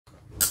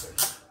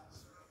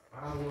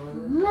Listen.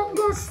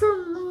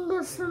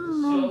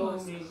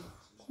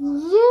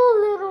 You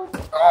little.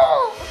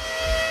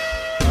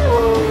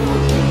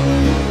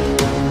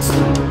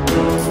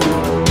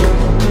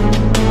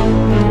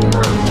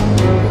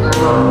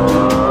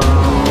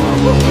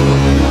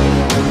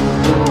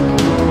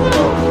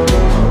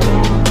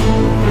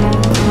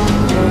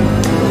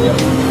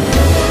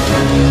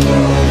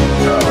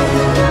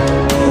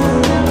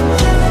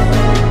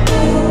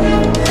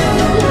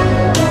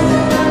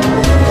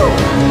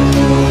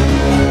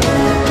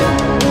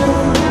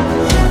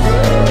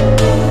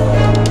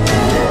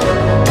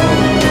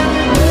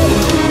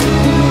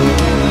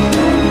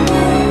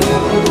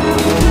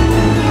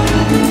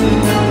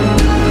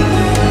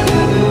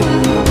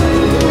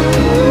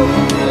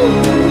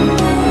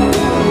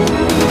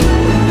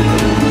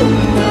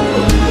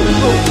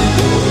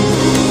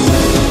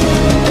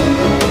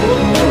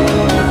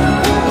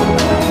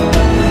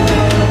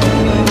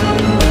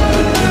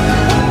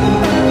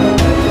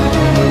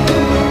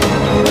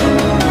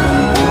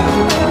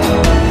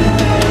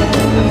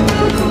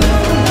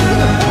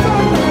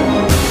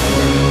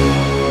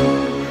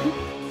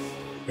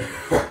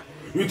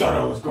 You thought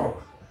I was gone,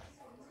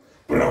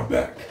 but I'm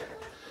back.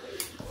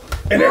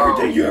 And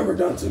everything you ever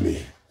done to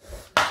me,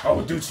 I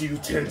will do to you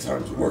 10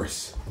 times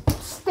worse.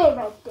 Stay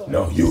right there.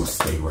 No, you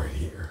stay right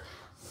here.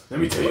 Let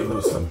me tell you a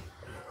little something.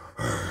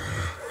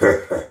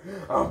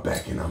 I'm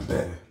back and I'm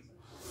better.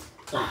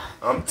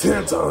 I'm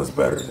 10 times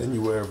better than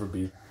you will ever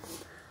be.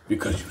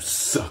 Because you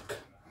suck.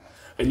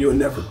 And you'll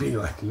never be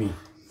like me.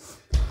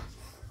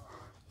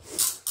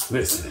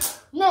 Listen.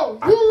 No,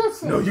 you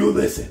listen. No, you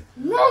listen.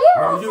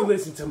 No, you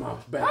listen to my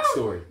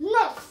backstory.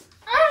 No,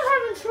 I'm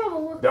having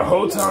trouble with the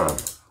whole time.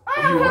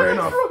 You ran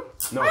off.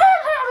 No. I'm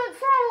having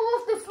trouble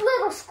with this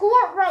little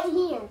squirt right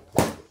here.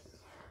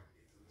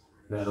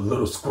 Now the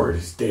little squirt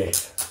is dead.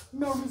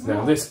 No, he's now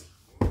not. This.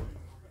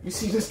 You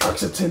see this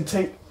oxygen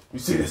tank? You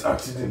see this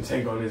oxygen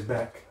tank on his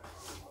back?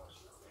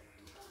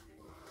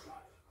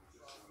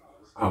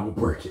 I will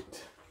break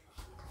it.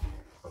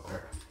 Okay.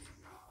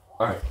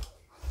 Alright.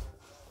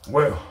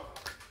 Well,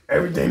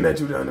 everything that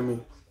you done to me,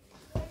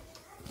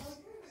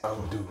 I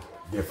will do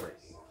different.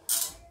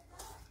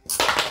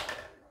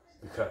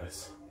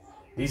 Because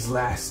these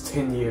last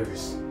 10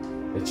 years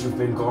that you've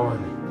been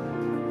gone,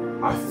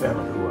 I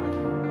found who I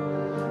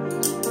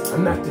am.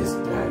 I'm not this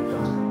bad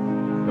guy.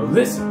 No,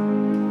 listen.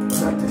 I'm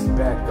not this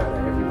bad guy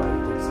that everybody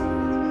thinks I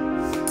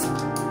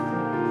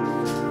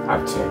am.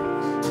 I've changed.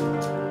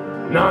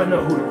 Now I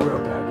know who the real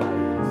bad guy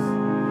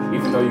is.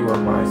 Even though you are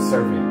my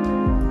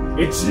servant.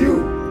 It's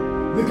you.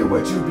 Look at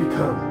what you've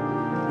become.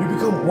 You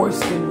become worse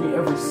than we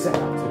ever set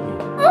out to be.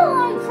 All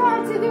I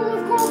tried to do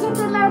was go get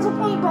the magic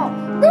paintball.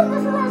 This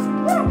was the last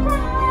squirt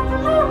running around for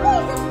no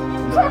reason.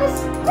 Try to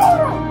screw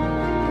him.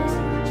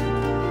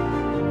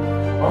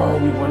 All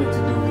we wanted to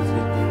do was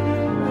get the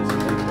magic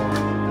paintball.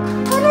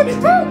 But it's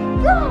too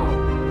good.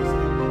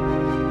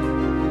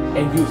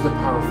 And use the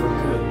power for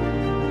good.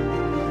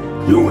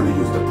 You want to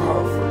use the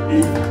power for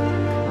evil.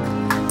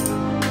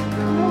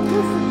 No,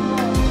 listen,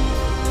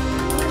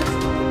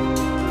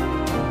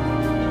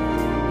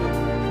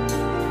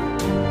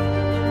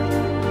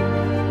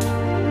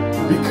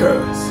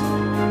 Because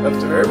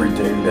after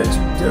everything that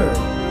you've done,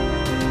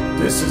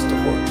 this is the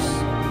worst.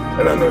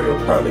 And I know you're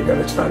probably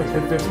gonna try to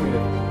convince me to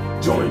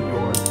join you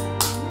on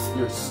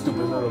your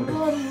stupid little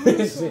man.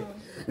 Listen.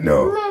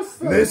 No,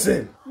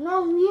 listen.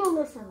 No, you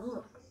listen.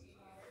 Look.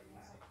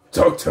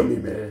 Talk to me,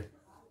 man.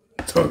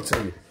 Talk to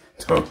me.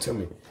 Talk to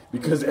me.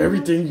 Because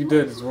everything you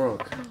did is wrong.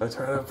 I'm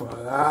trying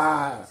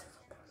to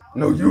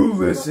No, you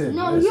listen.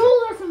 No, listen.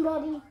 you listen,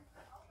 buddy.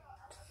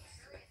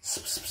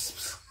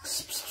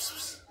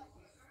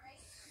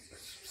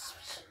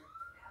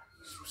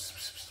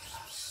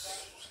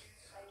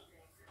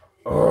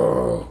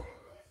 Oh.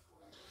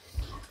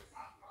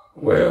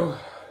 Well,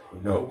 you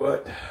know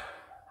what?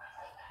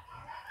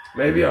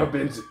 Maybe I've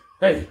been...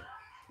 Hey,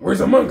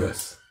 where's Among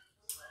Us?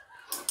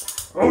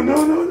 Oh,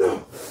 no, no,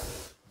 no.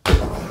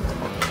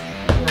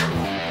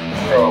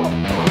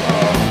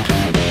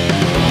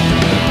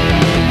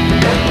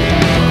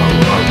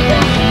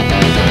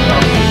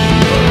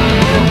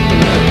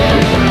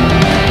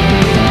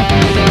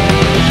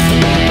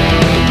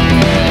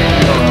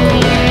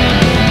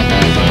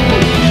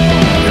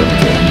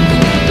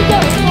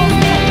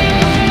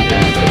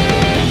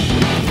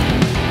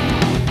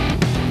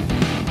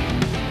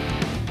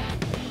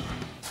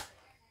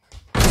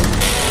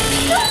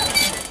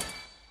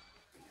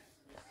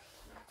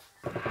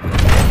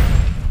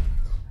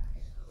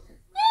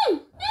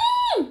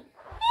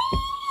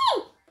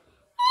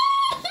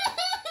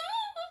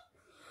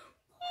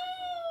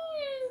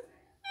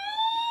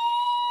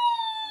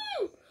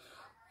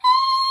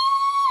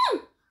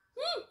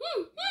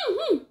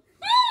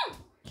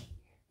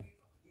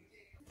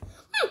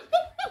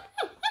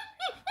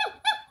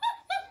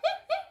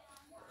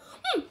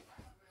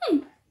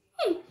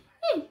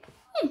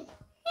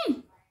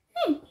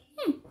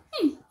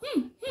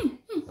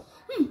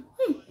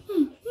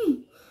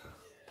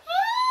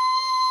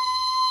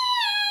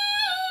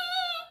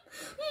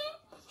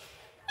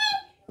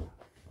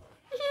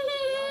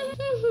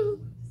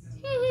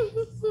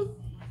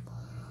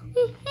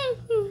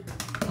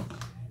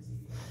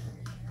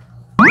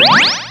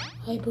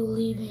 I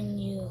believe in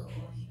you.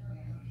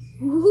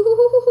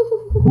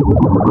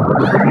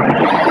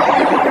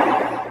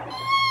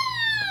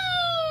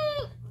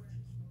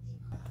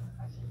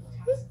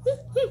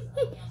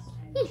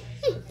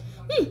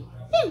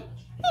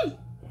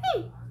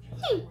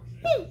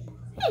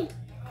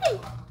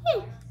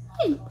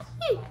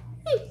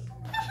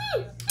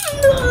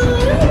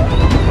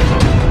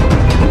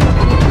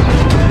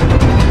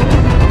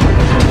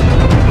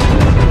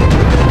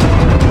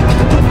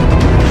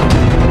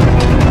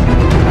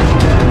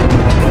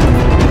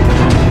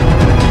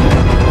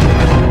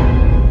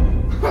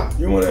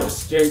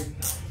 Escape.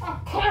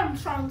 I'm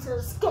trying to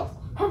escape.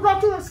 How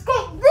about you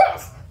escape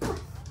this?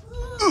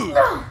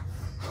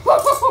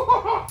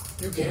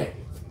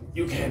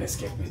 You can't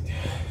escape it.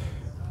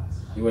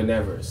 You will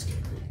never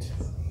escape it.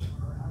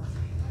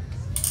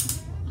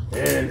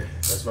 And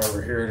that's why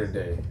we're here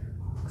today.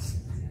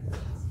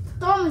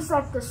 Throw me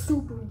like the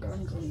super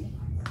dungeon.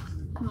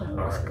 Come on,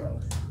 let's go.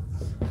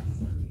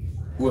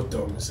 We'll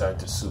throw him inside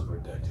the super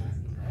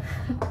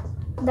dungeon.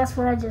 That's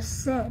what I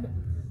just said.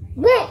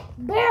 Wait,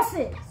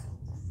 bosses!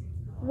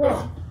 Wait.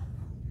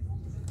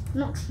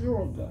 Not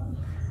you again.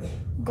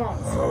 Guys.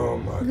 Oh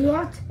my God.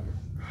 What?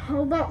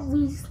 How about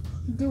we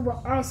do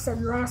what I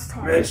said last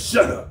time? Man,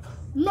 shut up.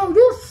 No,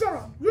 you shut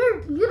up.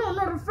 You don't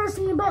know the first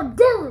thing about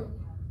Dilly.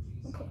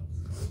 Okay.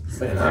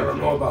 Man, I don't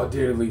know about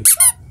Dearly,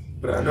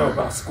 but I know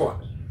about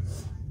Squat.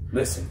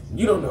 Listen,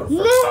 you don't know the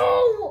first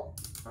No!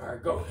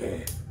 Alright, go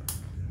ahead.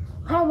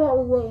 How about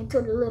we wait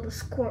until the little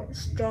squirt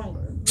is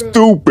stronger? Then,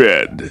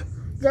 Stupid.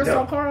 just No,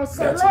 like I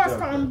said that's a last dumb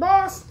time, plan.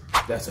 boss.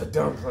 That's a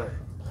dumb plan.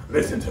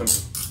 Listen to me.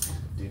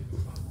 Dude.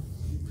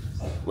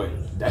 Wait,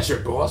 that's your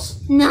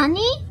boss?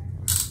 Nani?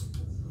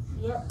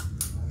 Yep.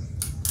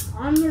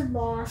 I'm your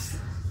boss.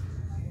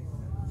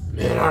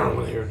 Man, I don't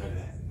want to hear none of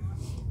that.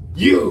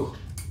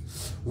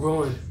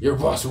 Your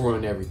boss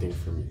ruined everything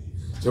for me.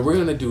 So we're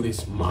gonna do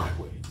this my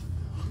way.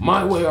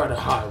 My way or the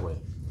highway.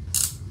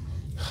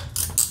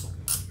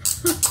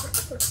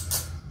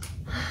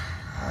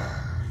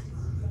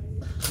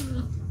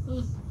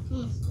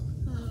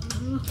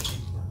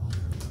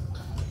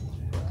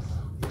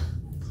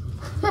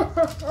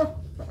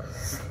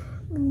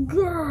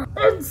 God,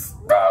 it's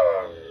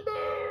standing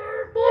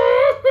there.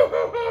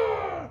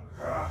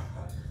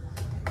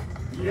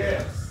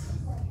 Yes.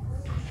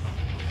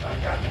 I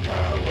got the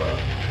power.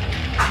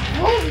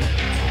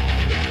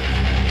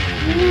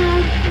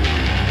 Yeah.